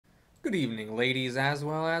Good evening, ladies as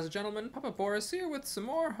well as gentlemen. Papa Boris here with some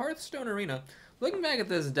more Hearthstone Arena. Looking back at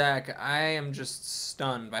this deck, I am just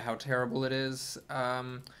stunned by how terrible it is.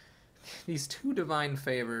 These two Divine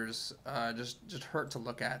Favors just hurt to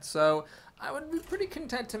look at. So I would be pretty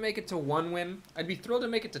content to make it to 1 win. I'd be thrilled to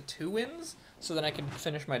make it to 2 wins, so that I can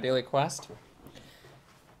finish my daily quest.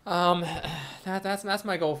 Um, that's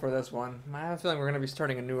my goal for this one. I have a feeling we're gonna be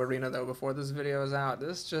starting a new arena though before this video is out.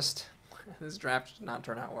 This draft did not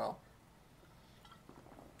turn out well.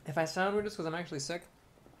 If I sound weird, it's because I'm actually sick.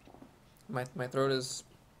 My throat is,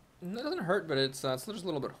 it doesn't hurt, but it's just a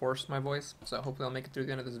little bit hoarse, my voice. So hopefully I'll make it through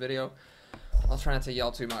the end of this video. I'll try not to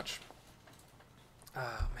yell too much.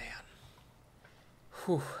 Oh man.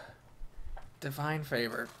 Whew. Divine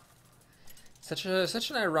Favor. Such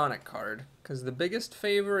an ironic card, because the biggest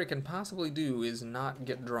favor it can possibly do is not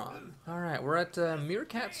get drawn. Alright, we're at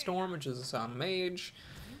Meerkat Storm, which is a mage.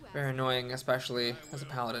 Very annoying, especially as a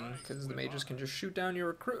paladin, because the mages can just shoot down your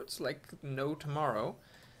recruits like no tomorrow.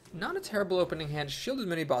 Not a terrible opening hand. Shielded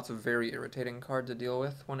Minibot's a very irritating card to deal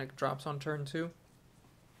with when it drops on turn 2.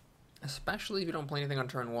 Especially if you don't play anything on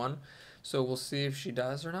turn 1. So we'll see if she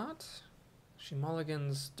does or not. She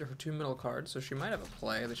mulligans her 2 middle cards, so she might have a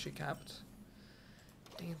play that she kept.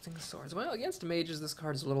 Dancing Swords. Well, against mages, this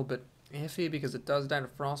card is a little bit iffy because it does die to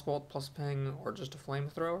Frostbolt plus ping or just a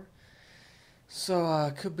flamethrower. So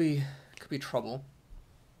could be trouble.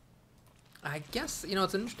 I guess, you know,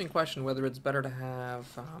 it's an interesting question whether it's better to have.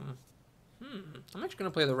 I'm actually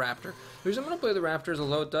gonna play the Raptor. The reason I'm gonna play the Raptor is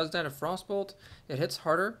although it does die to Frostbolt, it hits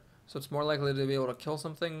harder, so it's more likely to be able to kill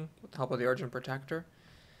something with the help of the Argent Protector.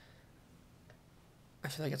 I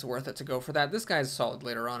feel like it's worth it to go for that. This guy's solid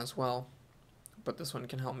later on as well, but this one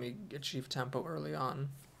can help me achieve tempo early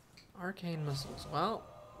on. Arcane Missiles. Well,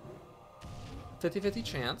 50-50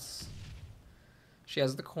 chance. She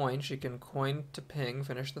has the coin. She can coin to ping,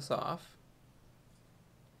 finish this off.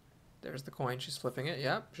 There's the coin. She's flipping it.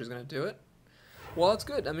 Yep, she's going to do it. Well, it's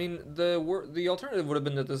good. I mean, the alternative would have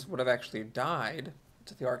been that this would have actually died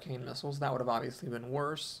to the Arcane Missiles. That would have obviously been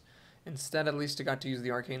worse. Instead, at least it got to use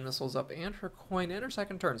the Arcane Missiles up and her coin in her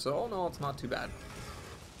second turn. So, oh no, it's not too bad.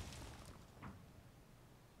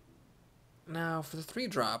 Now, for the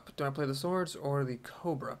 3-drop, do I play the Swords or the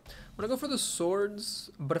Cobra? I'm going to go for the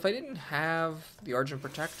Swords, but if I didn't have the Argent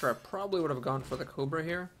Protector, I probably would have gone for the Cobra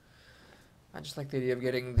here. I just like the idea of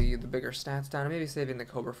getting the bigger stats down and maybe saving the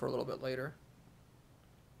Cobra for a little bit later.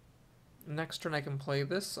 Next turn I can play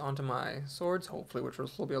this onto my Swords, hopefully, which will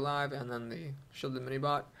still be alive, and then the Shielded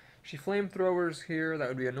Minibot. She Flamethrowers here, that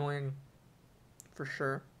would be annoying, for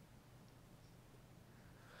sure.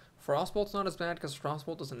 Frostbolt's not as bad because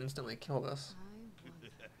Frostbolt doesn't instantly kill this.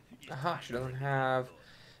 Aha, she doesn't have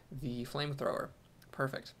the flamethrower.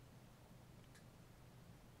 Perfect.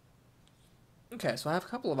 Okay, so I have a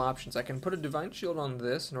couple of options. I can put a Divine Shield on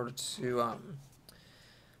this in order to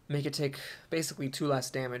make it take basically 2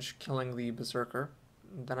 less damage, killing the Berserker.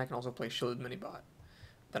 Then I can also play Shielded Minibot.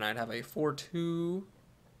 Then I'd have a 4-2,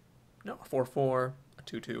 no, a 4-4, a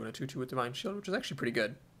 2-2, and a 2-2 with Divine Shield, which is actually pretty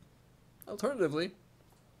good. Alternatively,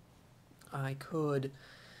 I could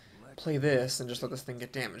play this and just let this thing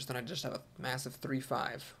get damaged. Then I'd just have a massive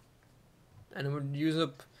 3-5. And it would use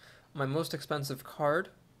up my most expensive card,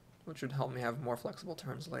 which would help me have more flexible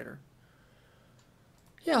turns later.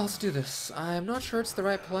 Yeah, let's do this. I'm not sure it's the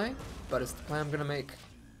right play, but it's the play I'm going to make.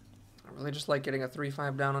 I really just like getting a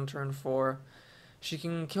 3-5 down on turn 4. She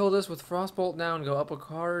can kill this with Frostbolt now and go up a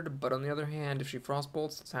card, but on the other hand, if she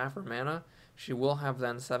Frostbolts, it's half her mana. She will have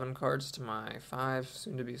then 7 cards to my 5,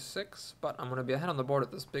 soon to be 6, but I'm going to be ahead on the board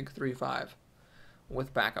at this big 3-5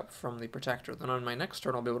 with backup from the Protector. Then on my next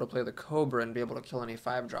turn I'll be able to play the Cobra and be able to kill any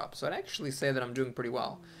 5-drop. So I'd actually say that I'm doing pretty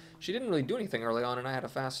well. She didn't really do anything early on and I had a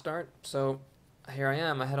fast start, so here I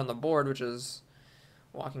am ahead on the board, which is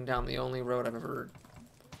walking down the only road I've ever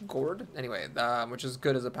gored. Anyway, which is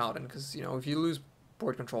good as a Paladin, because, you know, if you lose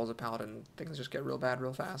board control as a Paladin, things just get real bad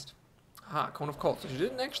real fast. Aha, Cone of Cold. So she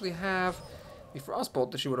didn't actually have the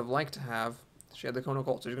Frostbolt that she would have liked to have. She had the Cone of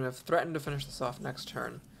Cold, so she's going to threaten to finish this off next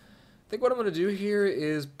turn. I think what I'm going to do here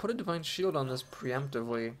is put a Divine Shield on this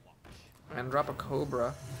preemptively and drop a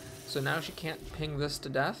Cobra. So now she can't ping this to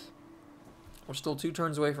death. We're still 2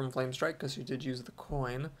 turns away from Flame Strike because she did use the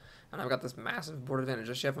coin. And I've got this massive board advantage.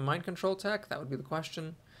 Does she have a Mind Control tech? That would be the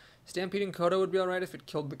question. Stampeding Kodo would be alright if it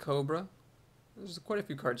killed the Cobra. There's quite a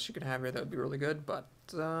few cards she could have here that would be really good, but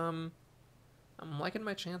I'm liking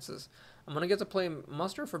my chances. I'm going to get to play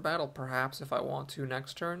Muster for Battle, perhaps, if I want to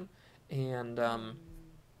next turn, and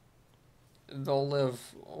they'll live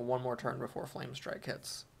 1 more turn before Flame Strike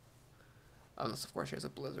hits. Unless, of course, she has a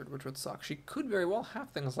Blizzard, which would suck. She could very well have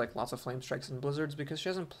things like lots of Flame Strikes and Blizzards because she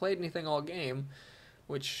hasn't played anything all game,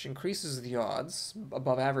 which increases the odds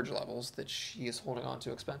above average levels that she is holding on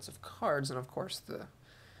to expensive cards, and of course the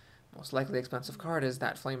most likely expensive card is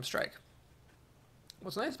that Flame Strike.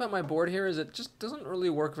 What's nice about my board here is it just doesn't really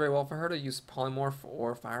work very well for her to use Polymorph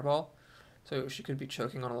or Fireball, so she could be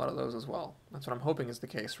choking on a lot of those as well. That's what I'm hoping is the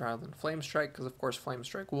case rather than Flame Strike, because of course Flame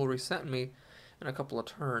Strike will reset me in a couple of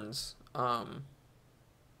turns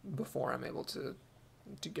before I'm able to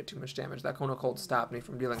get too much damage. That Cone of Cold stopped me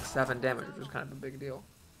from dealing 7 damage, which was kind of a big deal.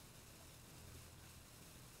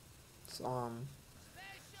 So,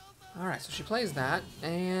 alright, so she plays that,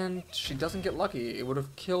 and she doesn't get lucky. It would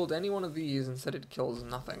have killed any one of these, instead it kills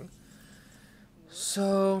nothing.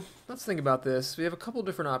 So, let's think about this. We have a couple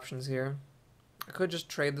different options here. I could just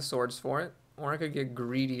trade the swords for it, or I could get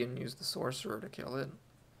greedy and use the sorcerer to kill it.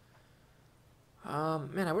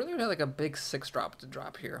 Man, I really would have like a big 6-drop to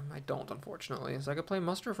drop here. I don't, unfortunately. So I could play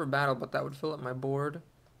Muster for Battle, but that would fill up my board.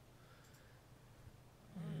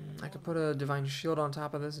 I could put a Divine Shield on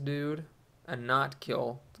top of this dude and not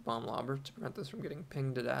kill the Bomb Lobber to prevent this from getting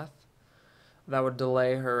pinged to death. That would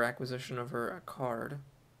delay her acquisition of her card.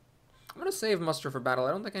 I'm going to save Muster for Battle.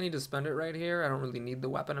 I don't think I need to spend it right here. I don't really need the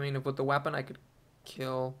weapon. I mean, if with the weapon I could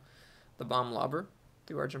kill the Bomb Lobber,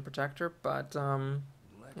 the Argent Protector, but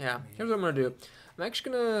yeah, here's what I'm going to do. I'm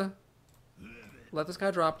actually going to let this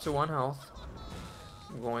guy drop to 1 health.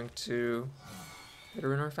 I'm going to hit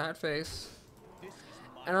her in her fat face.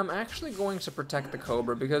 And I'm actually going to protect the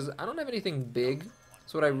Cobra because I don't have anything big.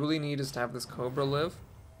 So what I really need is to have this Cobra live.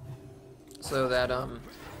 So that I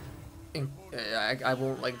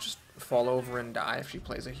won't like just fall over and die if she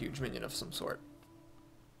plays a huge minion of some sort.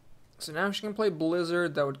 So now she can play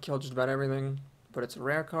Blizzard. That would kill just about everything. But it's a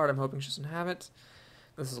rare card. I'm hoping she doesn't have it.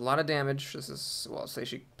 This is a lot of damage. This is, well, say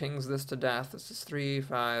she pings this to death. This is 3,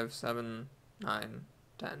 5, 7, 9,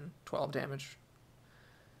 10, 12 damage.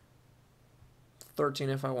 13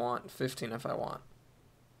 if I want, 15 if I want.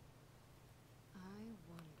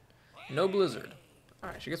 No Blizzard.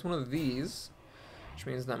 Alright, she gets one of these, which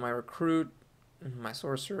means that my Recruit, my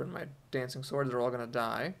Sorcerer, and my Dancing Swords are all going to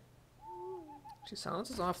die. She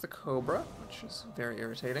silences off the Cobra, which is very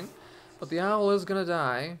irritating. But the Owl is going to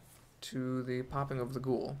die to the popping of the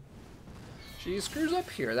Ghoul. She screws up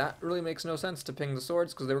here. That really makes no sense to ping the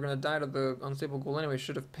swords, because they were going to die to the Unstable Ghoul anyway.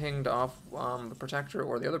 Should have pinged off the Protector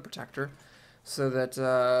or the other Protector, so that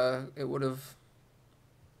it would have,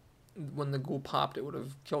 when the Ghoul popped, it would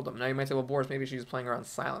have killed them. Now you might say, well, Boris, maybe she's playing around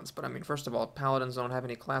silence. But I mean, first of all, Paladins don't have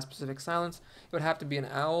any class-specific silence. It would have to be an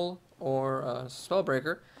Owl or a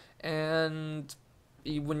Spellbreaker. And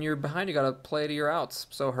when you're behind, you gotta play to your outs.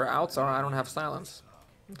 So her outs are, I don't have silence.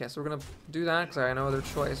 Okay, so we're gonna do that, because I have no other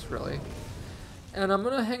choice, really. And I'm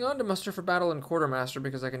gonna hang on to Muster for Battle and Quartermaster,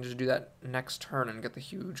 because I can just do that next turn and get the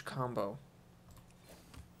huge combo.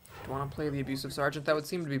 Do I want to play the Abusive Sergeant? That would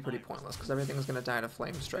seem to be pretty pointless, because everything's going to die to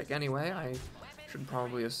Flame Strike anyway, I should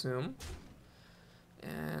probably assume.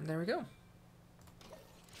 And there we go.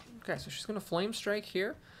 Okay, so she's going to Flame Strike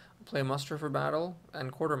here, play Muster for Battle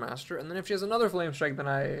and Quartermaster, and then if she has another Flame Strike, then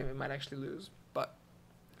I might actually lose. But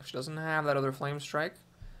if she doesn't have that other Flame Strike,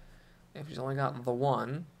 if she's only got the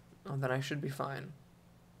one, then I should be fine.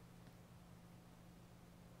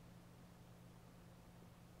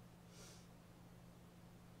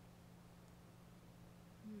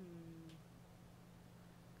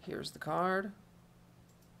 Here's the card.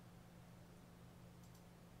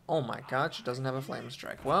 Oh my god, she doesn't have a Flame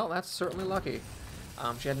Strike. Well, that's certainly lucky.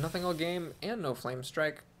 She had nothing all game and no Flame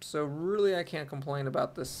Strike, so really I can't complain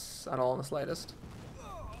about this at all in the slightest.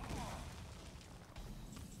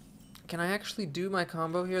 Can I actually do my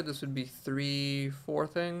combo here? This would be 3, 4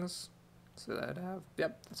 things. So that I'd have,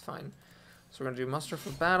 yep, that's fine. So we're going to do Muster for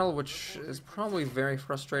Battle, which is probably very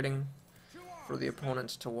frustrating for the opponent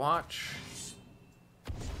to watch.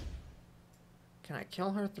 Can I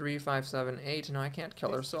kill her? 3, 5, 7, 8. No, I can't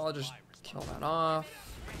kill her, so I'll just kill that off.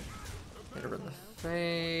 Hit her in the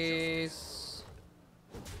face.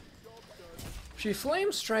 If she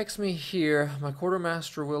Flame Strikes me here, my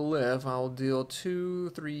Quartermaster will live. I'll deal 2,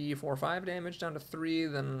 3, 4, 5 damage down to 3.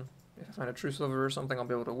 Then if I find a True Silver or something, I'll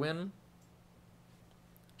be able to win.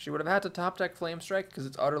 She would have had to top deck Flame Strike, because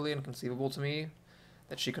it's utterly inconceivable to me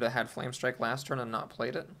that she could have had Flame Strike last turn and not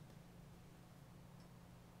played it.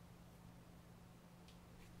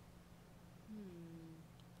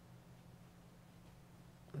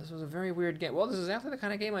 This was a very weird game. Well, this is exactly the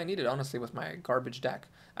kind of game I needed, honestly, with my garbage deck.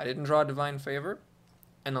 I didn't draw Divine Favor,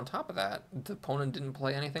 and on top of that, the opponent didn't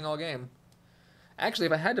play anything all game. Actually,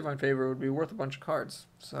 if I had Divine Favor, it would be worth a bunch of cards,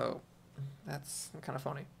 so that's kind of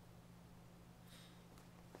funny.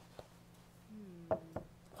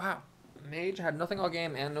 Wow. Mage had nothing all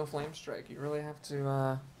game and no flame strike. You really have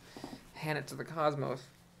to hand it to the Cosmos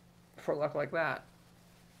for luck like that.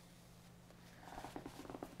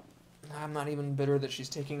 I'm not even bitter that she's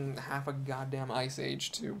taking half a goddamn Ice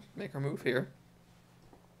Age to make her move here,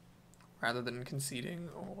 rather than conceding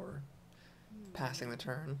or passing the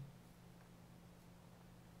turn.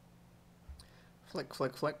 Flick,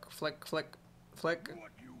 flick, flick, flick, flick, flick.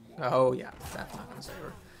 Oh yeah, that's not gonna save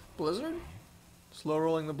her. Blizzard? Slow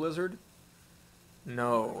rolling the Blizzard?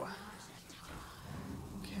 No.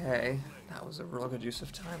 Okay, that was a real good use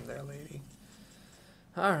of time there, lady.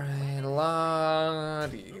 Alright,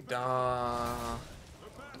 la-dee-da.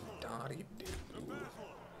 Da-dee-doo.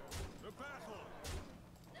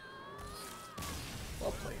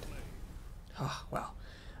 Well played. Oh, well.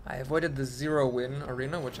 I avoided the 0-win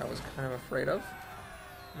arena, which I was kind of afraid of.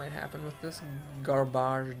 Might happen with this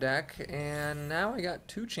garbage deck. And now I got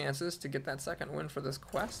 2 chances to get that second win for this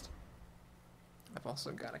quest. I've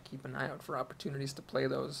also got to keep an eye out for opportunities to play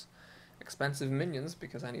those expensive minions,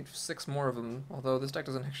 because I need 6 more of them, although this deck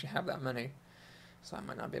doesn't actually have that many. So I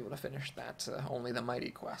might not be able to finish that Only the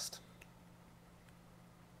Mighty quest.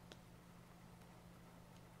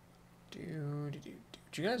 Do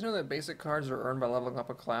you guys know that basic cards are earned by leveling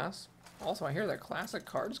up a class? Also, I hear that classic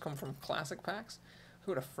cards come from classic packs.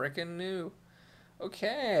 Who would have frickin' knew?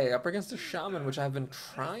 Okay, up against a Shaman, which I've been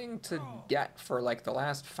trying to get for like the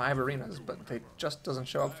last 5 arenas, but they just doesn't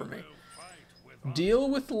show up for me. Deal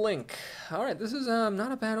with Link. Alright, this is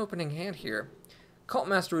not a bad opening hand here. Cult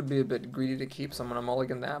Master would be a bit greedy to keep, so I'm going to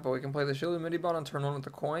mulligan that, but we can play the Shielded Midibot on turn 1 with the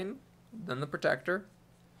coin, then the Protector,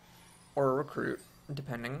 or a Recruit,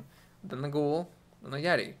 depending, then the Ghoul, then the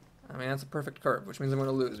Yeti. I mean, that's a perfect curve, which means I'm going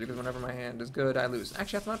to lose, because whenever my hand is good, I lose.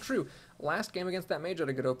 Actually, that's not true. Last game against that mage I had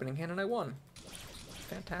a good opening hand, and I won.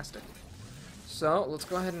 Fantastic. So, let's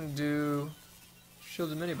go ahead and do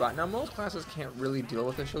Shielded Minibot. Now, most classes can't really deal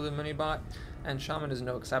with a Shielded Minibot, and Shaman is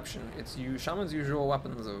no exception. It's Shaman's usual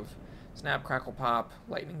weapons of Snap, Crackle, Pop,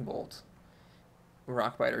 Lightning Bolt,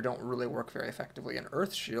 Rockbiter don't really work very effectively, and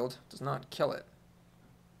Earth Shield does not kill it.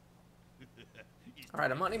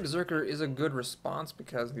 Alright, Amani Berserker is a good response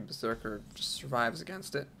because the Berserker just survives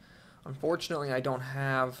against it. Unfortunately, I don't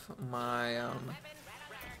have my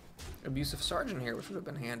Abusive Sergeant here, which would have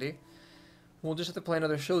been handy. We'll just have to play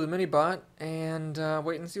another Shielded Minibot and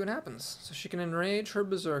wait and see what happens. So she can enrage her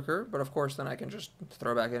Berserker, but of course then I can just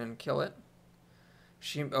throw back in and kill it.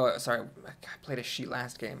 Sorry, I played a sheet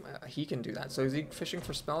last game. He can do that. So is he fishing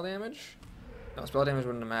for spell damage? No, spell damage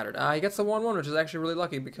wouldn't have mattered. He gets the 1-1, which is actually really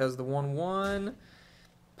lucky because the 1-1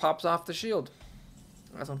 pops off the shield.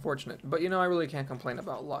 That's unfortunate. But, you know, I really can't complain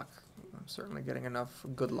about luck. I'm certainly getting enough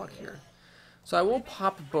good luck here. So I will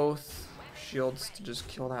pop both shields to just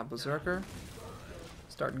kill that Berserker.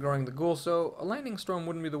 Start growing the Ghoul. So a Lightning Storm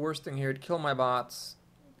wouldn't be the worst thing here. It'd kill my bots.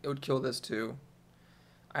 It would kill this too.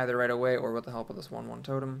 Either right away or with the help of this 1-1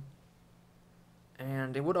 totem.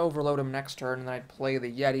 And it would overload him next turn, and then I'd play the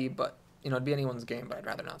Yeti, but, you know, it'd be anyone's game, but I'd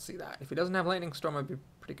rather not see that. If he doesn't have Lightning Storm, I'd be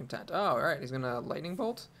pretty content. Oh, alright, he's gonna Lightning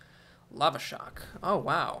Bolt. Lava Shock. Oh,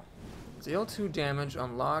 wow. Deal 2 damage,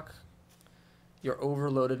 unlock your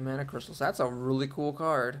overloaded mana crystals. That's a really cool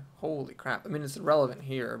card. Holy crap. I mean, it's irrelevant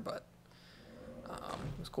here, but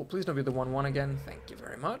it's cool. Please don't be the 1-1 again. Thank you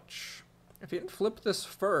very much. If he didn't flip this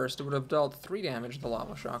first, it would have dealt 3 damage, the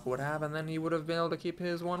Lava Shock would have, and then he would have been able to keep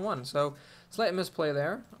his 1-1. So, slight misplay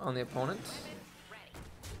there on the opponent.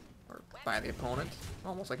 Or by the opponent.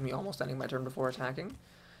 Almost like me almost ending my turn before attacking.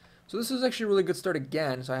 So this is actually a really good start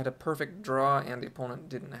again, so I had a perfect draw, and the opponent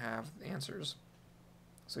didn't have the answers.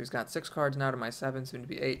 So he's got 6 cards now to my 7, soon to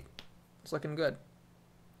be 8. It's looking good.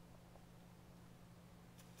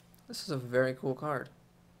 This is a very cool card.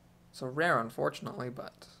 It's a rare, unfortunately,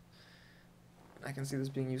 but I can see this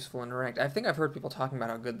being useful in ranked. I think I've heard people talking about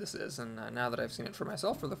how good this is, and now that I've seen it for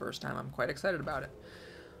myself for the first time, I'm quite excited about it.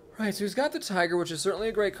 Right, so he's got the Tiger, which is certainly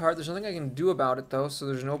a great card. There's nothing I can do about it, though, so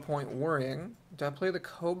there's no point worrying. Do I play the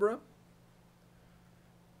Cobra?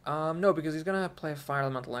 No, because he's going to play a Fire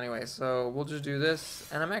Elemental anyway, so we'll just do this.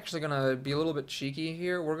 And I'm actually going to be a little bit cheeky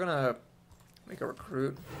here. We're going to make a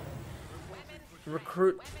Recruit.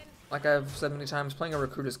 Recruit, like I've said many times, playing a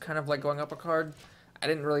Recruit is kind of like going up a card. I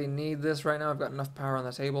didn't really need this right now. I've got enough power on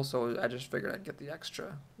the table, so I just figured I'd get the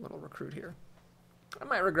extra little Recruit here. I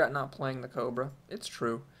might regret not playing the Cobra. It's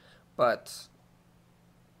true, but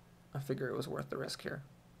I figure it was worth the risk here.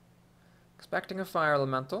 Expecting a Fire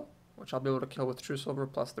Elemental, which I'll be able to kill with True Silver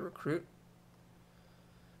plus the Recruit.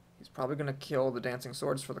 He's probably going to kill the Dancing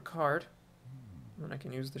Swords for the card. And then I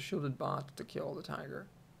can use the Shielded Bot to kill the Tiger.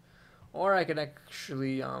 Or I could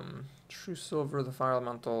actually True Silver the Fire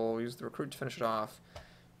Elemental, use the Recruit to finish it off,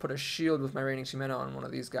 put a shield with my Raining Shimeno on one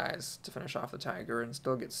of these guys to finish off the tiger and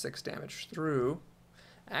still get 6 damage through.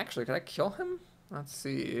 Actually, could I kill him? Let's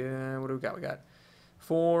see. What do we got? We got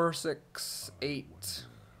 4, 6, 8,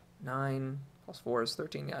 9 plus 4 is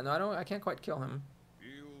 13. Yeah, no, I can't quite kill him.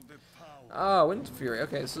 Oh, Wind Fury.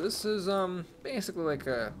 Okay, so this is basically like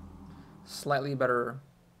a slightly better.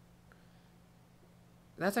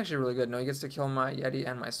 That's actually really good. No, he gets to kill my Yeti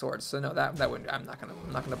and my sword. So no, that wouldn't. I'm not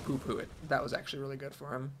gonna poo-poo it. That was actually really good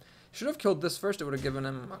for him. Should have killed this first. It would have given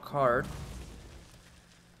him a card.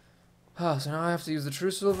 Oh, so now I have to use the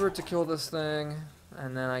True Silver to kill this thing,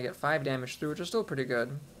 and then I get 5 damage through, which is still pretty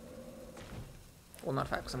good. Well, not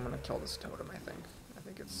 5, because I'm gonna kill this totem. I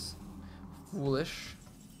think it's foolish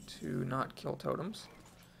to not kill totems.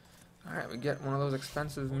 Alright, we get one of those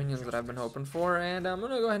expensive minions that I've been hoping for, and I'm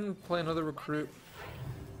going to go ahead and play another recruit.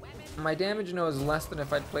 My damage, you know, is less than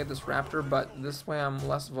if I'd played this raptor, but this way I'm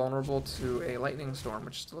less vulnerable to a lightning storm,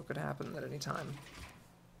 which still could happen at any time.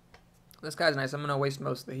 This guy's nice. I'm going to waste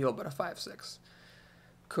most of the heal, but a 5/6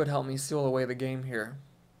 could help me seal away the game here.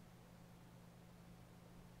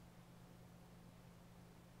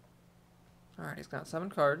 Alright, he's got 7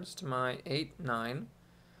 cards to my 8, 9.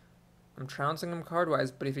 I'm trouncing him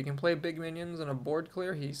card-wise, but if he can play big minions and a board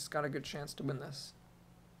clear, he's got a good chance to win this.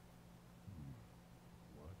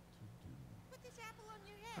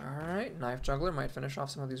 Alright, Knife Juggler might finish off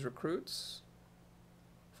some of these recruits.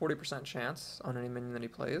 40% chance on any minion that he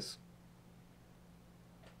plays.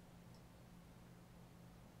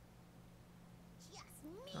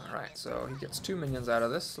 Alright, so he gets 2 minions out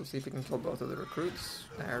of this. Let's see if he can kill both of the recruits.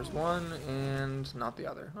 There's one, and not the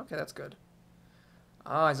other. Okay, that's good.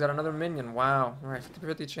 Ah, he's got another minion. Wow. Alright,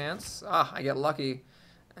 50-50 chance. Ah, I get lucky,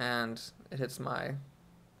 and it hits my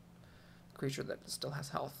creature that still has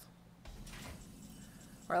health.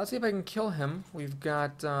 Alright, let's see if I can kill him. We've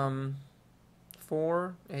got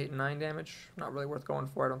 4, 8, 9 damage. Not really worth going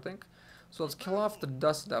for, I don't think. So let's kill off the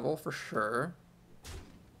Dust Devil for sure.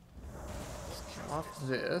 Let's kill off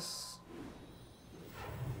this.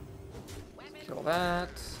 Kill that.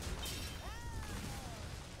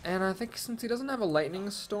 And I think since he doesn't have a Lightning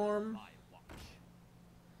Storm,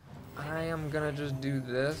 I am gonna just do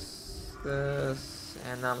this,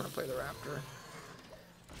 and now I'm gonna play the Raptor.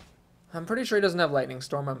 I'm pretty sure he doesn't have Lightning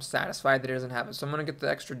Storm. I'm satisfied that he doesn't have it, so I'm gonna get the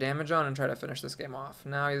extra damage on and try to finish this game off.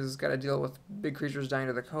 Now he's got to deal with big creatures dying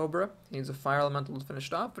to the Cobra. He needs a Fire Elemental to finish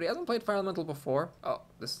it off, but he hasn't played Fire Elemental before. Oh,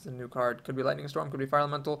 this is a new card. Could be Lightning Storm, could be Fire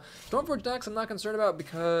Elemental. Stormforge Dex I'm not concerned about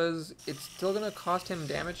because it's still gonna cost him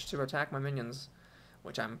damage to attack my minions,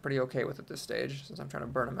 which I'm pretty okay with at this stage, since I'm trying to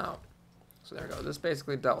burn him out. So there we go. This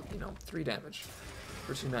basically dealt, 3 damage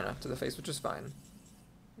for 2 mana to the face, which is fine.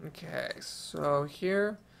 Okay, so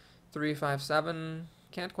here, 3, 5, 7.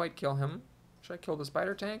 Can't quite kill him. Should I kill the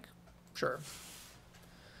Spider Tank? Sure.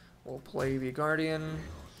 We'll play the Guardian,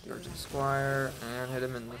 the Urgent Squire, and hit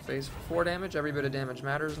him in the face for 4 damage. Every bit of damage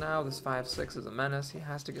matters now. This 5/6 is a menace. He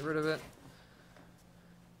has to get rid of it.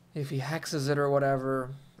 If he hexes it or whatever,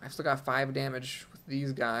 I've still got 5 damage with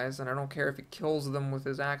these guys, and I don't care if he kills them with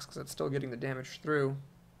his axe because it's still getting the damage through.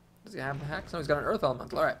 Does he have the hex? No, he's got an Earth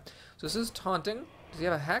Elemental. Alright, so this is taunting. Does he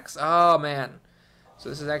have a hex? Oh, man. So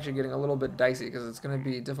this is actually getting a little bit dicey because it's going to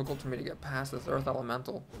be difficult for me to get past this Earth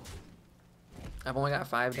Elemental. I've only got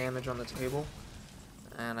 5 damage on the table,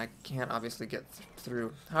 and I can't obviously get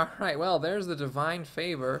through. Alright, well, there's the Divine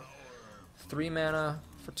Favor. 3 mana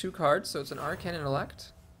for 2 cards, so it's an Arcane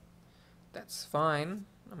Intellect. That's fine.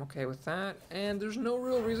 I'm okay with that. And there's no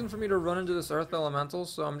real reason for me to run into this Earth Elemental,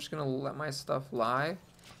 so I'm just going to let my stuff lie.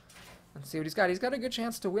 Let's see what he's got. He's got a good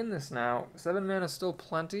chance to win this now. 7 mana is still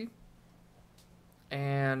plenty.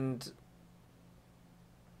 And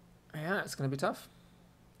yeah, it's going to be tough.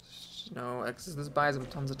 This buys him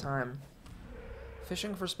tons of time.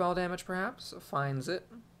 Fishing for spell damage, perhaps. Finds it.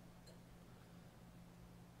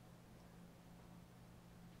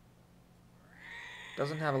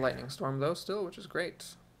 Doesn't have a Lightning Storm, though, still, which is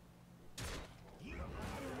great.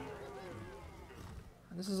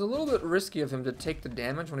 And this is a little bit risky of him to take the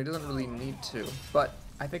damage when he doesn't really need to. But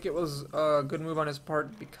I think it was a good move on his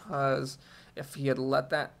part because if he had let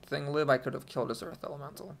that thing live, I could have killed his Earth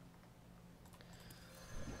Elemental.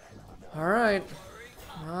 Alright.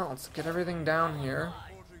 Well, let's get everything down here.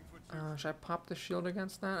 Should I pop the shield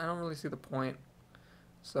against that? I don't really see the point.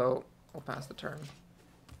 So, we'll pass the turn.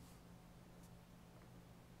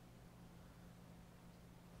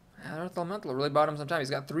 Yeah, Earth Elemental really bought him some time. He's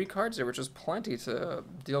got 3 cards here, which is plenty to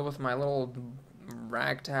deal with my little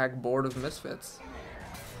ragtag board of misfits.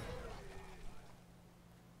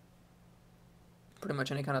 Pretty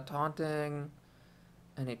much any kind of taunting,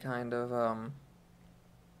 any kind of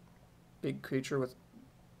big creature with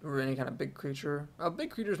or any kind of big creature.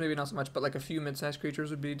 Big creatures maybe not so much, but like a few mid-sized creatures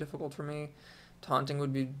would be difficult for me. Taunting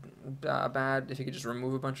would be bad if he could just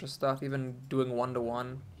remove a bunch of stuff. Even doing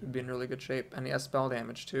 1-to-1, he'd be in really good shape. And he has spell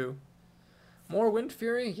damage too. More Wind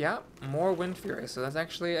Fury? Yeah, more Wind Fury. So that's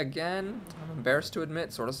actually, again, I'm embarrassed to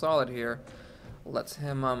admit, sort of solid here. Lets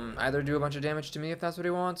him either do a bunch of damage to me if that's what he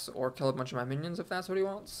wants, or kill a bunch of my minions if that's what he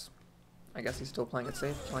wants. I guess he's still playing it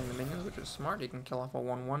safe, killing the minions, which is smart. He can kill off a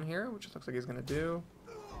 1-1 here, which it looks like he's going to do.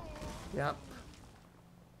 Yep.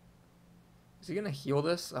 Is he going to heal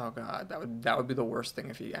this? Oh god, that would be the worst thing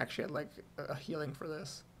if he actually had, like, a healing for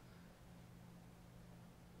this.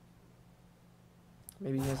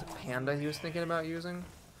 Maybe he has a panda he was thinking about using.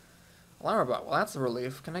 Alarmabot, well that's a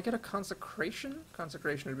relief. Can I get a Consecration?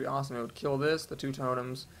 Consecration would be awesome. It would kill this, the 2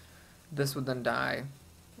 totems. This would then die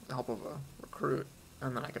with the help of a recruit.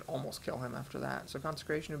 And then I could almost kill him after that. So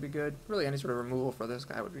Consecration would be good. Really any sort of removal for this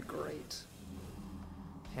guy would be great.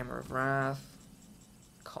 Hammer of Wrath.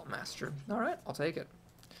 Cult Master. Alright, I'll take it.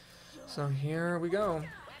 So here we go.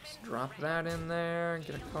 Just drop that in there.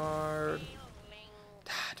 Get a card.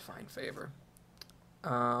 Divine Favor.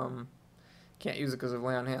 Can't use it because of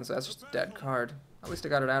lay on hand, so that's just a dead card. At least I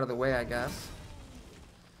got it out of the way, I guess.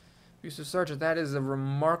 Abusive Sergeant, that is a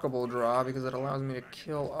remarkable draw because it allows me to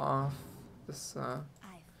kill off this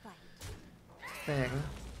thing.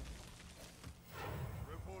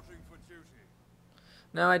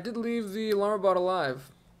 Now, I did leave the Alarmabot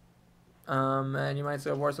alive. And you might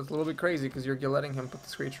say, of course, that's a little bit crazy because you're letting him put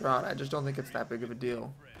this creature out. I just don't think it's that big of a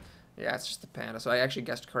deal. Yeah, it's just a panda. So I actually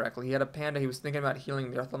guessed correctly. He had a panda. He was thinking about healing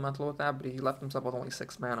the Earth Elemental with that, but he left himself with only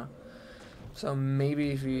 6 mana. So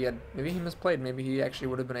maybe if he had, maybe he misplayed. Maybe he actually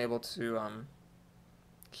would have been able to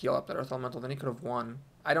heal up that Earth Elemental. Then he could have won.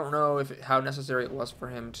 I don't know if how necessary it was for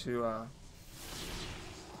him to. What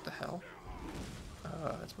the hell?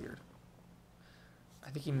 That's weird. I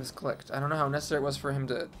think he misclicked. I don't know how necessary it was for him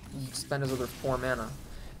to spend his other 4 mana.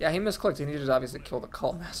 Yeah, he misclicked. He needed to obviously kill the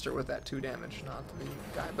Cult Master with that 2 damage, not the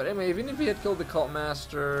guy. But anyway, even if he had killed the Cult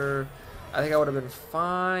Master, I think I would have been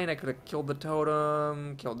fine. I could have killed the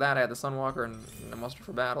Totem, killed that. I had the Sunwalker and the Muster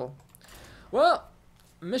for Battle. Well,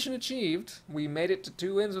 mission achieved. We made it to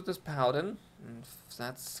 2 wins with this Paladin. And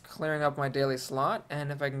that's clearing up my daily slot.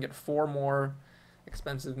 And if I can get 4 more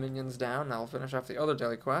expensive minions down, I'll finish off the other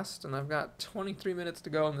daily quest. And I've got 23 minutes to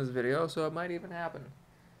go in this video, so it might even happen.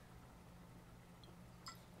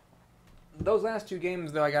 Those last 2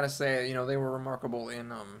 games, though, I gotta say, you know, they were remarkable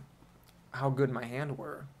in how good my hands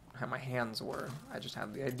were. I just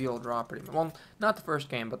had the ideal draw pretty much. Well, not the first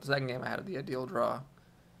game, but the second game I had the ideal draw.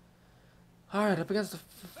 Alright, up against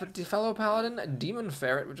the fellow Paladin, Demon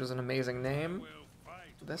Ferret, which is an amazing name.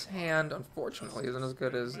 This hand, unfortunately, isn't as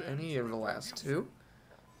good as any of the last 2.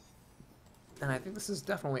 And I think this is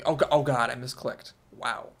definitely... Oh god, I misclicked.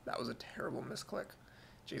 Wow, that was a terrible misclick.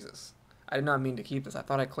 Jesus. I did not mean to keep this. I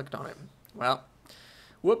thought I clicked on it. Well,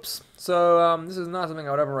 whoops. So, this is not something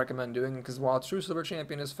I would ever recommend doing, because while True Silver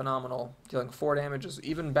Champion is phenomenal, dealing 4 damage is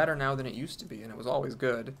even better now than it used to be, and it was always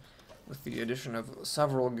good, with the addition of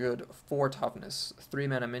several good 4 toughness, 3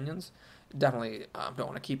 mana minions, definitely don't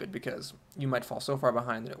want to keep it, because you might fall so far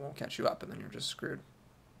behind that it won't catch you up, and then you're just screwed.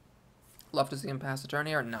 Love to see him pass the turn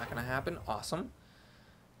here. Not going to happen. Awesome.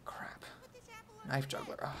 Crap. Knife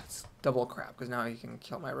Juggler. Oh, it's double crap, because now he can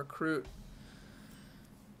kill my recruit.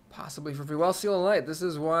 Possibly for free. Well, Seal of Light. This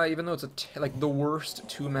is why, even though it's like the worst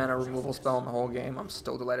 2 mana removal spell in the whole game, I'm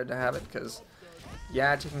still delighted to have it, because,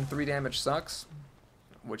 yeah, taking 3 damage sucks,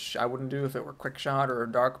 which I wouldn't do if it were Quick Shot, or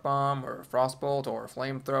Dark Bomb, or Frostbolt, or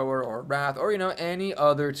Flamethrower, or Wrath, or, you know, any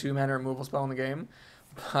other 2 mana removal spell in the game,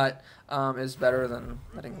 but is better than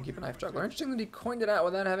letting him keep a Knife Juggler. Interesting that he coined it out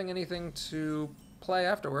without having anything to play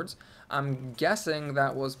afterwards. I'm guessing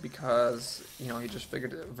that was because, you know, he just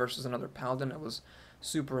figured versus another Paladin, it was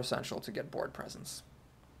super essential to get board presence.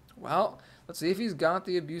 Well, let's see if he's got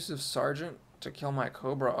the Abusive Sergeant to kill my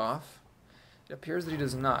Cobra off. It appears that he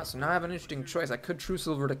does not, so now I have an interesting choice. I could True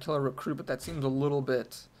Silver to kill a recruit, but that seems a little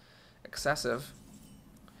bit excessive.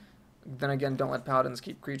 Then again, don't let Paladins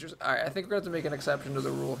keep creatures. Alright, I think we're going to have to make an exception to the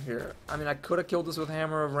rule here. I mean, I could have killed this with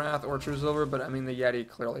Hammer of Wrath or True Silver, but I mean, the Yeti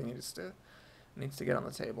clearly needs to get on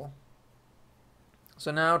the table. So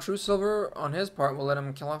now True Silver, on his part, will let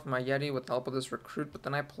him kill off my Yeti with the help of this recruit, but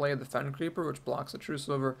then I play the Fen Creeper, which blocks the True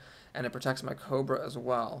Silver, and it protects my Cobra as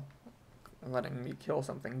well, letting me kill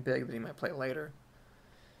something big that he might play later.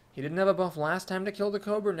 He didn't have a buff last time to kill the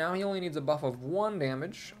Cobra, now he only needs a buff of 1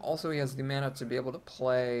 damage. Also, he has the mana to be able to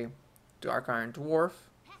play Dark Iron Dwarf.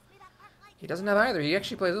 He doesn't have either. He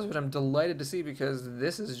actually plays this, which I'm delighted to see, because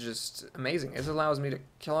this is just amazing. This allows me to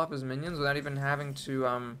kill off his minions without even having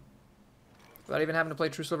to, without even having to play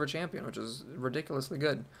True Silver Champion, which is ridiculously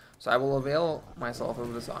good. So I will avail myself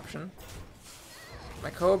of this option. My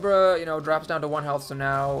Cobra, you know, drops down to 1 health, so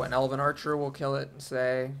now an Elven Archer will kill it,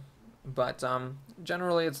 say. But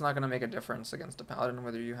generally, it's not going to make a difference against a Paladin,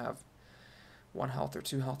 whether you have 1 health or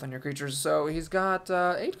 2 health on your creatures. So he's got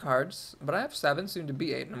 8 cards, but I have 7, soon to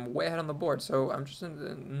be 8, and I'm way ahead on the board. So I'm just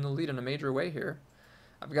in the lead in a major way here.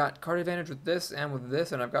 I've got card advantage with this,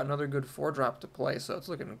 and I've got another good 4-drop to play, so it's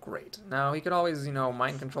looking great. Now, he could always, you know,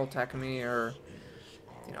 mind control tech me or,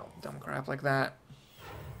 you know, dumb crap like that.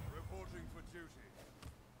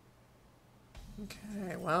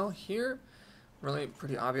 Okay, well, here, really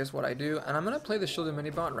pretty obvious what I do, and I'm going to play the Shielded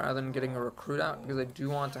Minibot rather than getting a Recruit out, because I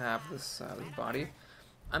do want to have this, this body.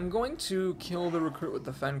 I'm going to kill the Recruit with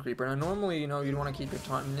the Fen Creeper. Now, normally, you know, you'd want to keep your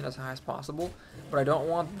taunt minion as high as possible, but I don't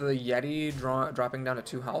want the Yeti dropping down to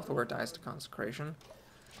 2 health or it dies to Consecration.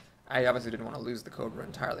 I obviously didn't want to lose the Cobra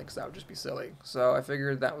entirely, because that would just be silly. So I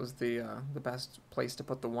figured that was the best place to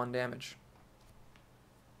put the 1 damage.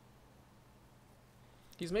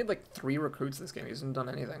 He's made like 3 recruits this game. He hasn't done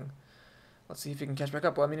anything. Let's see if he can catch back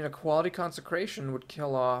up. Well, I mean, a quality Consecration would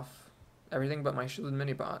kill off everything but my Shielded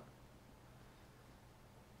Minibot.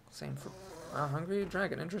 Same for Hungry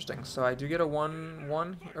Dragon. Interesting. So I do get a 1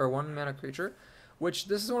 mana creature, which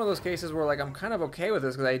this is one of those cases where like I'm kind of okay with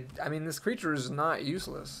this because I mean this creature is not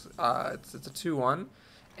useless. It's a 2/1,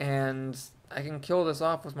 and I can kill this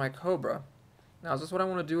off with my Cobra. Now is this what I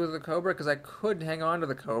want to do with the Cobra? Because I could hang on to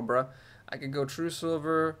the Cobra. I could go True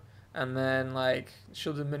Silver and then like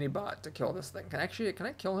Shielded Minibot to kill this thing. Can I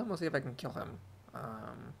kill him? Let's see if I can kill him.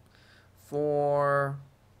 4,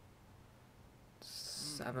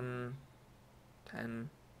 7, 10,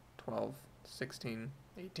 12, 16,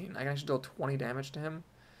 18. I can actually deal 20 damage to him.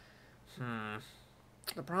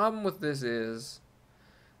 The problem with this is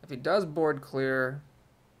if he does board clear,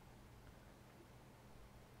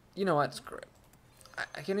 you know what? Screw it.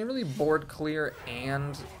 I can really board clear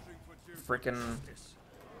and frickin'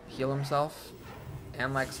 heal himself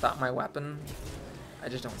and like stop my weapon. I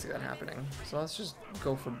just don't see that happening. So let's just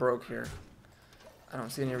go for broke here. I don't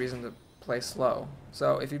see any reason to play slow.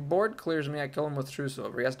 So if he board clears me, I kill him with True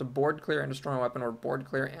Silver. He has to board clear and destroy my weapon, or board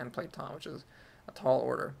clear and play taunt, which is a tall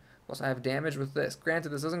order. Plus I have damage with this. Granted,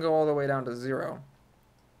 this doesn't go all the way down to 0.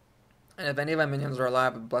 And if any of my minions are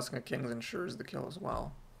alive, Blessing of Kings ensures the kill as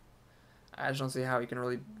well. I just don't see how he can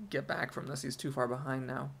really get back from this. He's too far behind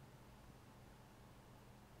now.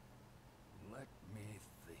 Let me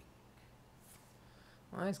think.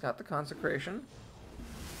 Well, he's got the Consecration.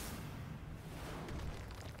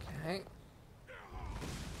 Okay.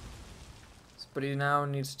 But he now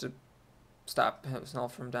needs to stop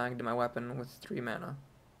himself from dying to my weapon with 3 mana.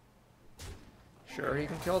 Sure, he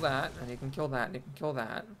can kill that, and he can kill that, and he can kill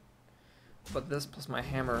that. But this plus my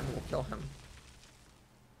hammer will kill him.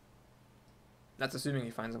 That's assuming he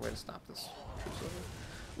finds a way to stop this True Silver.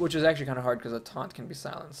 Which is actually kind of hard because a taunt can be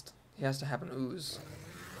silenced. He has to have an ooze.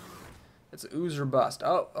 It's ooze or bust.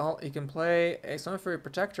 Oh, well, he can play a Sun Fury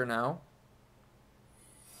Protector now.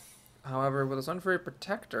 However, with a Sun Fury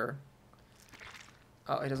Protector...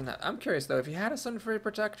 Oh, he doesn't have... I'm curious, though. If he had a Sun Fury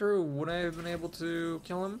Protector, would I have been able to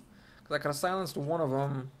kill him? Because I could have silenced one of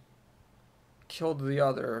them, killed the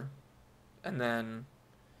other, and then...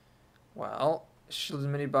 Well... Shielded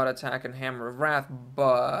Minibot attack and Hammer of Wrath,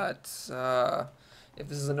 but if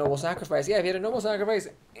this is a Noble Sacrifice, yeah, if he had a Noble Sacrifice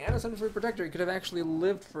and a Sun Fury Protector, he could have actually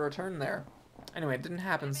lived for a turn there. Anyway, it didn't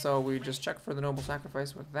happen, so we just checked for the Noble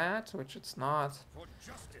Sacrifice with that, which it's not,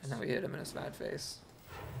 and now we hit him in his bad face.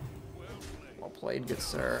 Well played, good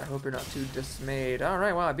sir. I hope you're not too dismayed.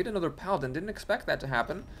 Alright, wow, I beat another Paladin. Didn't expect that to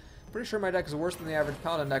happen. Pretty sure my deck is worse than the average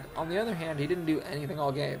Paladin deck. On the other hand, he didn't do anything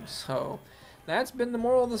all game, so... That's been the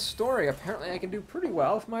moral of the story. Apparently I can do pretty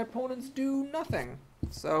well if my opponents do nothing.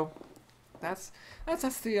 So that's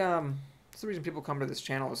the reason people come to this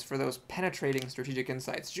channel, is for those penetrating strategic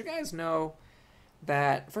insights. Did you guys know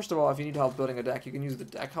that, first of all, if you need help building a deck, you can use the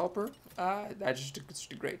Deck Helper. That's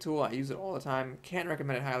just a great tool. I use it all the time. Can't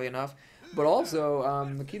recommend it highly enough. But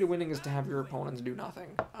also, the key to winning is to have your opponents do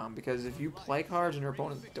nothing. Because if you play cards and your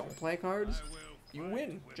opponents don't play cards, you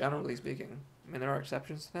win, generally speaking. I mean, there are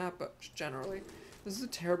exceptions to that, but generally. This is a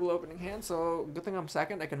terrible opening hand, so good thing I'm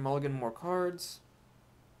second. I can mulligan more cards.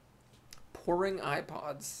 Pouring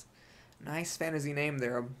iPods. Nice fantasy name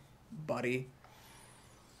there, buddy.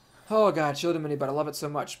 Oh god, Shielded Minibot, I love it so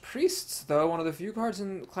much. Priests, though, one of the few cards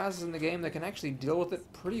and classes in the game that can actually deal with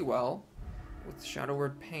it pretty well. With Shadow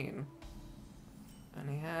Word Pain. And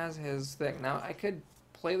he has his thing. Now, I could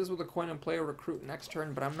play this with a coin and play a Recruit next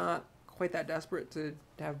turn, but I'm not quite that desperate to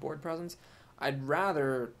have board presence. I'd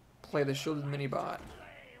rather play the Shielded Minibot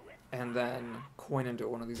and then coin into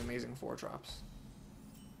one of these amazing 4-drops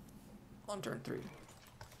on turn 3.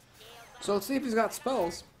 So let's see if he's got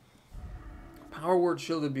spells. Power Word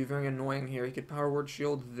Shield would be very annoying here. He could Power Word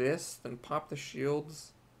Shield this, then pop the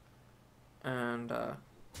shields, and,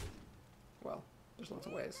 well, there's lots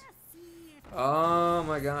of ways. Oh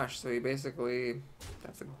my gosh, so he basically,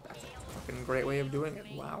 that's a fucking great way of doing it.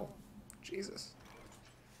 Wow. Jesus.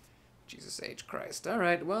 Jesus H. Christ.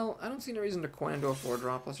 Alright, well, I don't see any reason to coin into a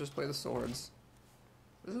 4-drop. Let's just play the swords.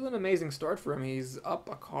 This is an amazing start for him. He's up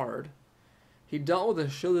a card. He dealt with a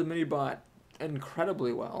shielded mini-bot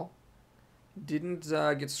incredibly well. Didn't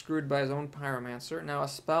get screwed by his own Pyromancer. Now a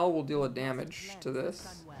spell will deal a damage to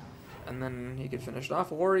this, and then he could finish it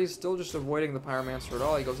off. Or he's still just avoiding the Pyromancer at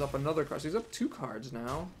all. He goes up another card. So he's up 2 cards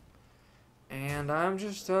now. And I'm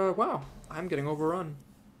just, wow, I'm getting overrun.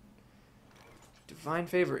 Divine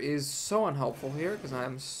Favor is so unhelpful here because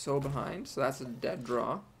I'm so behind. So that's a dead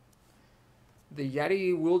draw. The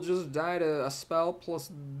Yeti will just die to a spell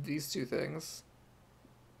plus these 2 things.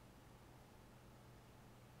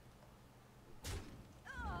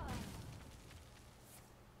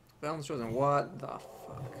 Balance Chosen, what the fuck?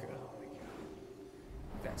 Oh my god.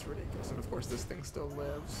 That's ridiculous. And of course this thing still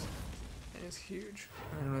lives. And it's huge.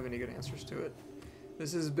 I don't have any good answers to it.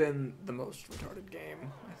 This has been the most retarded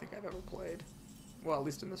game I think I've ever played. Well, at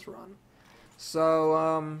least in this run.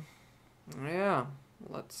 So, yeah.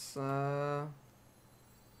 Let's, well,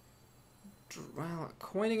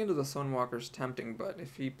 coining into the Sunwalker's tempting, but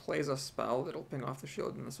if he plays a spell, it'll ping off the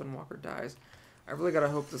shield and the Sunwalker dies. I really gotta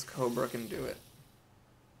hope this Cobra can do it.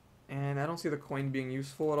 And I don't see the coin being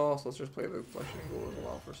useful at all, so let's just play the Fleshing Ghoul as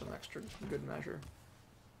well for some extra good measure.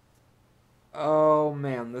 Oh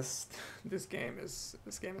man, this game is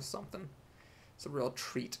something. It's a real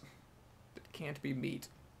treat. It can't be beat.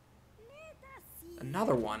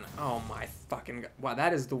 Another one. Oh my fucking god. Wow,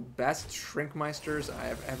 that is the best Shrinkmeisters I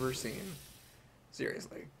have ever seen.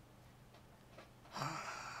 Seriously.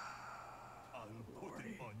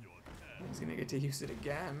 Lordy. He's gonna get to use it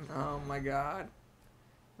again. Oh my god.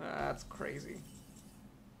 That's crazy.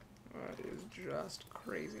 That is just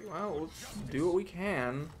crazy. Well, let's do what we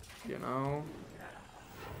can, you know.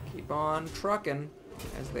 Keep on trucking,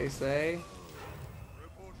 as they say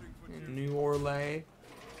in New Orleans.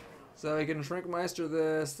 So he can Shrinkmeister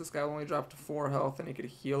this. This guy only dropped to 4 health, and he could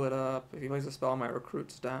heal it up. If he plays a spell, my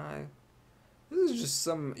recruits die. This is just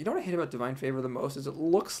some... You know what I hate about Divine Favor the most is it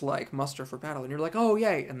looks like Muster for Battle, and you're like, oh,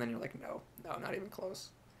 yay! And then you're like, no, not even close.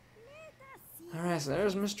 Alright, so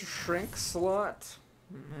there's Mr. Shrink Slot.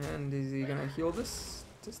 And is he gonna heal this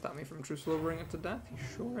to stop me from True Silvering it to death? He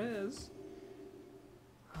sure is.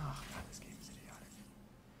 Oh god, this game is idiotic.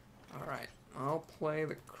 Alright, I'll play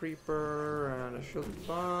the Creeper and a Shielded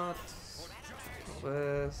Bot. Kill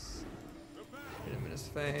this. Hit him in his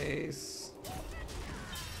face.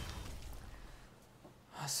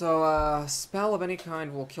 So, spell of any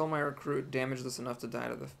kind will kill my recruit, damage this enough to die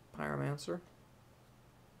to the Pyromancer.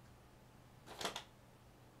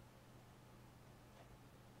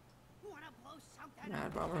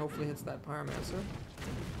 Mad Bomber hopefully hits that Pyromancer.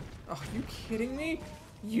 Oh, are you kidding me?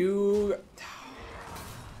 You... I'm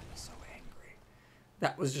so angry.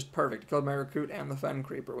 That was just perfect. Killed my recruit and the Fen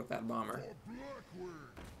Creeper with that bomber.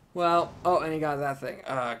 Well, oh, and he got that thing.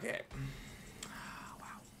 Okay.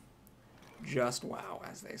 Wow. Just wow,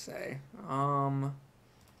 as they say. Well,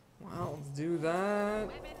 let's do that.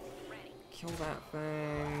 Kill that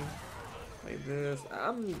thing. Play this.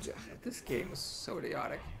 This game is so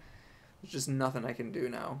idiotic. There's just nothing I can do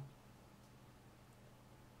now.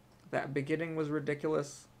 That beginning was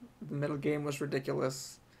ridiculous. The middle game was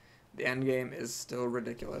ridiculous. The end game is still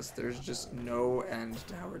ridiculous. There's just no end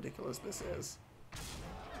to how ridiculous this is.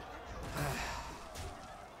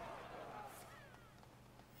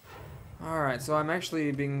 Alright, so I'm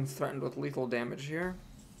actually being threatened with lethal damage here.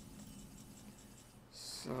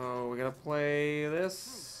 So we gotta play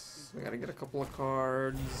this. We gotta get a couple of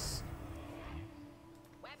cards.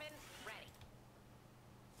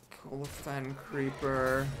 Cool Fen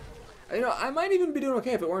Creeper. You know, I might even be doing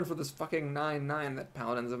okay if it weren't for this fucking 9/9 that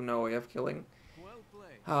Paladins have no way of killing. Well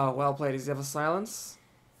played. Oh, well played. Does he have a silence?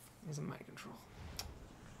 He's in mind control.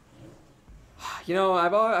 You know,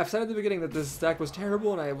 I've said at the beginning that this deck was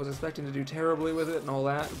terrible and I was expecting to do terribly with it and all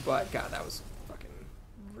that, but god, that was fucking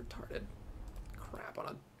retarded crap on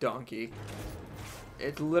a donkey.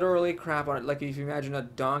 It's literally crap on it. Like if you imagine a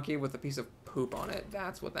donkey with a piece of poop on it,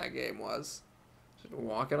 that's what that game was. Just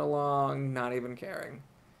walking along, not even caring.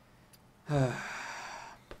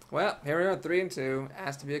 Well, here we are, 3-2,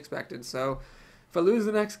 as to be expected. So, if I lose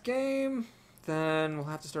the next game, then we'll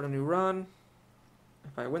have to start a new run.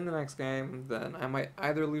 If I win the next game, then I might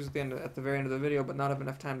either lose at the very end of the video, but not have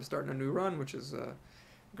enough time to start a new run, which is a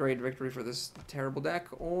great victory for this terrible deck,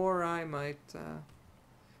 or I might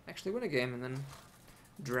actually win a game and then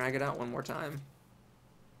drag it out one more time.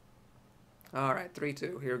 Alright,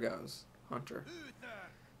 3-2. Here goes. Hunter.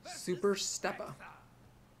 Super Steppa.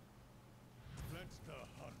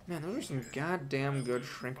 Man, those are some goddamn good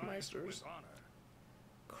Shrinkmeisters.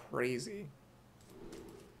 Crazy.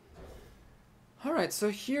 Alright, so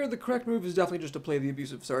here the correct move is definitely just to play the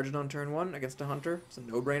Abusive Sergeant on turn 1 against a Hunter. It's a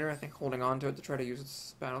no-brainer. I think holding on to it to try to use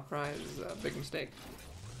its battle cry is a big mistake.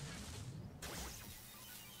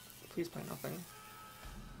 Please play nothing.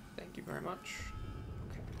 Thank you very much.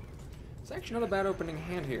 Okay. It's actually not a bad opening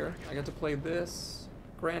hand here. I get to play this.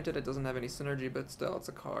 Granted, it doesn't have any synergy, but still, it's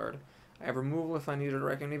a card. I have removal if I need it,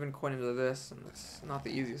 or I can even coin into this, and it's not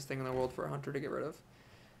the easiest thing in the world for a Hunter to get rid of.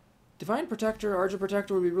 Divine Protector, Argent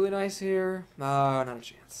Protector would be really nice here. Not a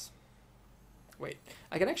chance. Wait,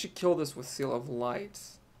 I can actually kill this with Seal of Light.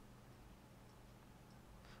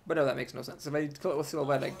 But no, that makes no sense. If I kill it with Seal of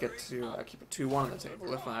Light, I get to keep a 2-1 on the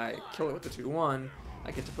table. If I kill it with the 2-1,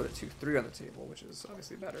 I get to put a 2-3 on the table, which is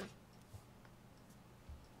obviously better.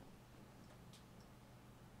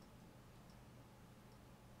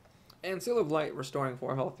 And Seal of Light restoring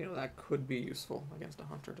 4 health, you know, that could be useful against a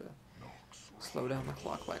Hunter to slow down the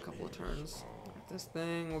clock by a couple of turns. This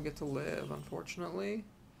thing will get to live, unfortunately.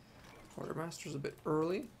 Quartermaster's a bit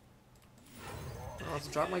early. Well, let's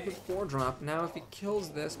drop my good 4-drop. Now if he kills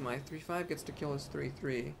this, my 3-5 gets to kill his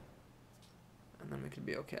 3-3. And then we could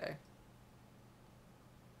be okay.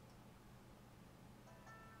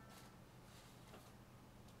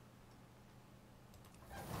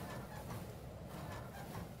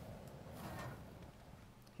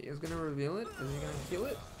 He is going to reveal it. Is he going to heal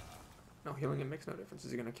it? No, healing it makes no difference.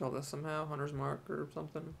 Is he going to kill this somehow? Hunter's Mark or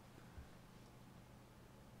something?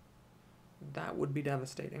 That would be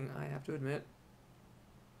devastating, I have to admit.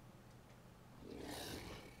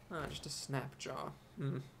 Just a Snapjaw.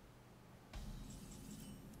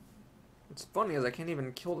 What's funny is I can't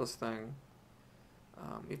even kill this thing.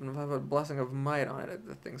 Even if I have a Blessing of Might on it,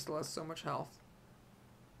 the thing still has so much health.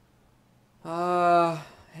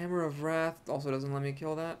 Hammer of Wrath also doesn't let me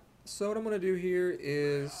kill that. So what I'm going to do here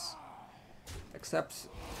is accept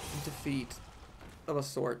defeat of a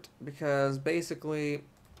sort, because basically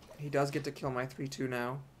he does get to kill my 3-2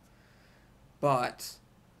 now, but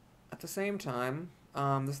at the same time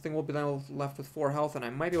this thing will be then left with 4 health, and I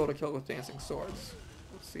might be able to kill it with Dancing Swords.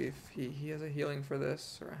 Let's see if he has a healing for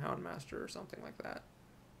this, or a Houndmaster or something like that.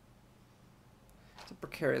 It's a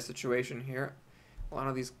precarious situation here. A lot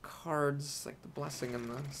of these cards, like the Blessing and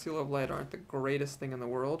the Seal of Light, aren't the greatest thing in the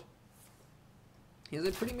world. He has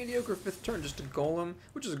a pretty mediocre 5th turn, just a Golem,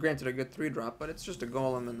 which is granted a good 3-drop, but it's just a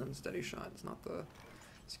Golem and then Steady Shot. It's not the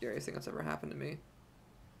scariest thing that's ever happened to me.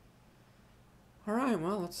 Alright,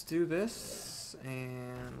 well, let's do this,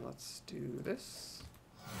 and let's do this.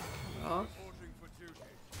 Cut it off.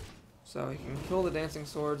 So he can kill the Dancing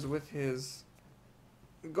Swords with his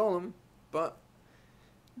Golem, but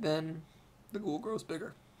then the ghoul grows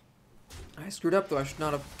bigger. I screwed up though. I should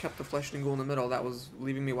not have kept the Flesh-Eating Ghoul in the middle. That was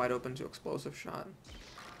leaving me wide open to Explosive Shot.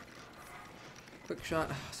 Quick Shot.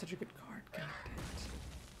 Oh, such a good card. God damn it.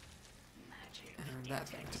 And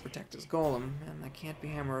that's going to protect his Golem. And that can't be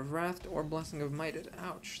Hammer of Wrath or Blessing of Mighted.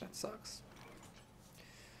 Ouch. That sucks.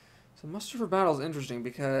 So Muster for Battle is interesting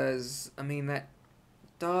because, I mean, that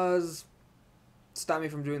does stop me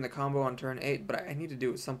from doing the combo on turn 8, but I need to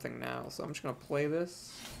do something now. So I'm just going to play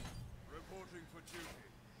this.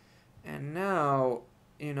 And now,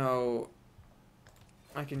 you know,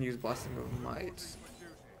 I can use Blessing of Might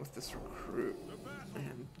with this Recruit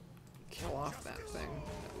and kill off that thing,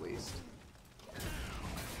 at least.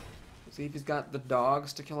 See if he's got the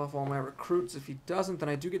dogs to kill off all my Recruits. If he doesn't, then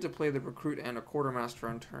I do get to play the Recruit and a Quartermaster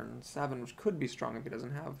on turn 7, which could be strong if he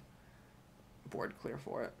doesn't have board clear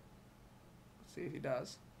for it. Let's see if he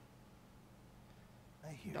does.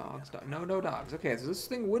 Dogs, no dogs. Okay, so this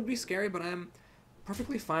thing would be scary, but I'm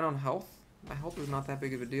perfectly fine on health. My health is not that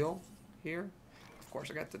big of a deal here. Of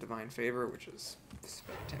course, I got the Divine Favor, which is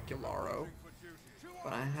spectacularo.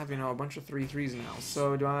 But I have, you know, a bunch of 3-3s now.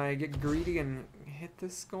 So do I get greedy and hit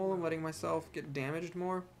this Golem, letting myself get damaged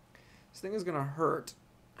more? This thing is going to hurt.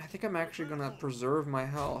 I think I'm actually going to preserve my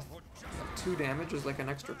health. 2 damage is like an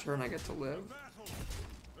extra turn I get to live.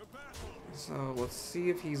 So let's see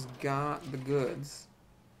if he's got the goods.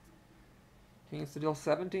 He needs to deal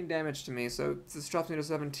 17 damage to me, so this drops me to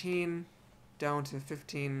 17, down to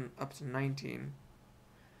 15, up to 19.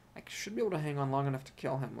 I should be able to hang on long enough to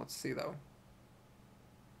kill him. Let's see, though.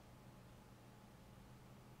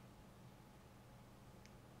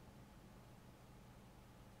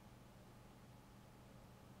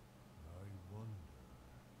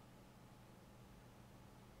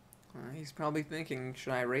 He's probably thinking,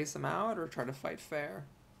 should I race him out or try to fight fair?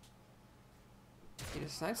 He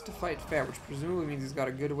decides to fight fair, which presumably means he's got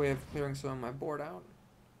a good way of clearing some of my board out.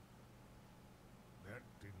 That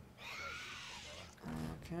didn't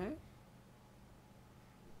Okay.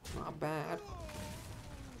 Not bad.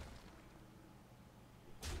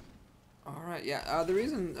 Alright, yeah, the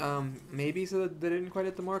reason maybe so that they didn't quite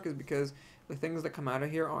hit the mark is because the things that come out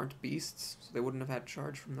of here aren't beasts, so they wouldn't have had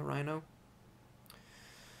charge from the rhino.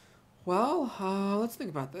 Well, let's think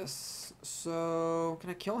about this. So, can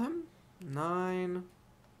I kill him? 9,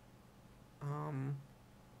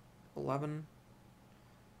 11,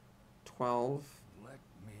 12. Let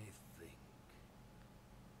me think.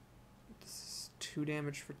 This is 2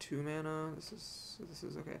 damage for 2 mana. This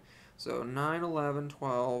is okay. So 9, 11,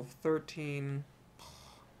 12, 13,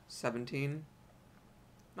 17.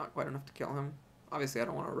 Not quite enough to kill him. Obviously, I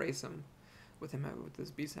don't want to race him with this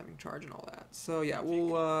beast having charge and all that. So yeah,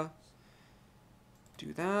 we'll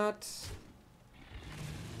do that.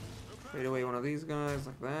 Trade away one of these guys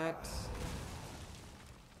like that.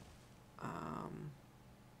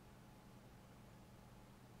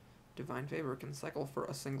 Divine Favor can cycle for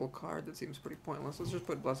a single card. That seems pretty pointless. Let's just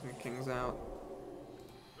put Blessing of Kings out.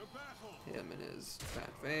 Hit him in his fat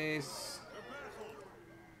face.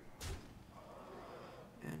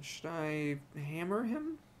 And should I hammer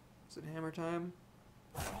him? Is it hammer time?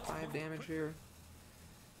 5 damage here.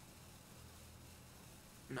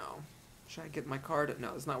 No. Should I get my card?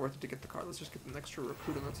 No, it's not worth it to get the card. Let's just get an extra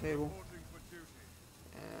recruit on the table.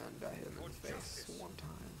 And I hit him in the face 1 time.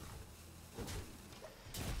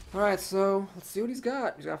 Alright, so let's see what he's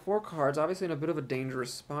got. He's got 4 cards. Obviously in a bit of a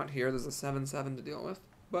dangerous spot here. There's a 7/7 to deal with.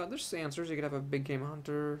 But there's answers. You could have a big game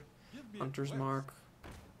hunter, hunter's mark,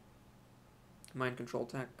 mind control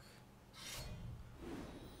tech.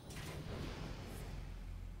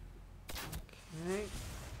 Okay,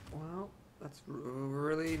 well, that's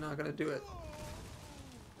really not gonna do it.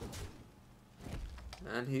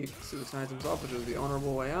 And he suicides himself, which is the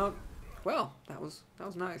honorable way out. Well, that was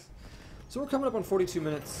nice. So we're coming up on 42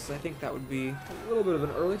 minutes. I think that would be a little bit of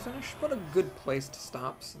an early finish, but a good place to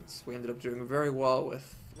stop since we ended up doing very well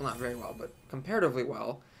with, well, not very well, but comparatively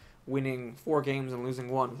well, winning 4 games and losing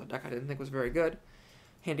 1 with a deck I didn't think was very good.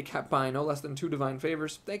 Handicapped by no less than 2 Divine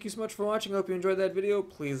Favors. Thank you so much for watching. I hope you enjoyed that video.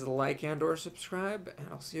 Please like and or subscribe, and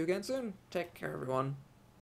I'll see you again soon. Take care, everyone.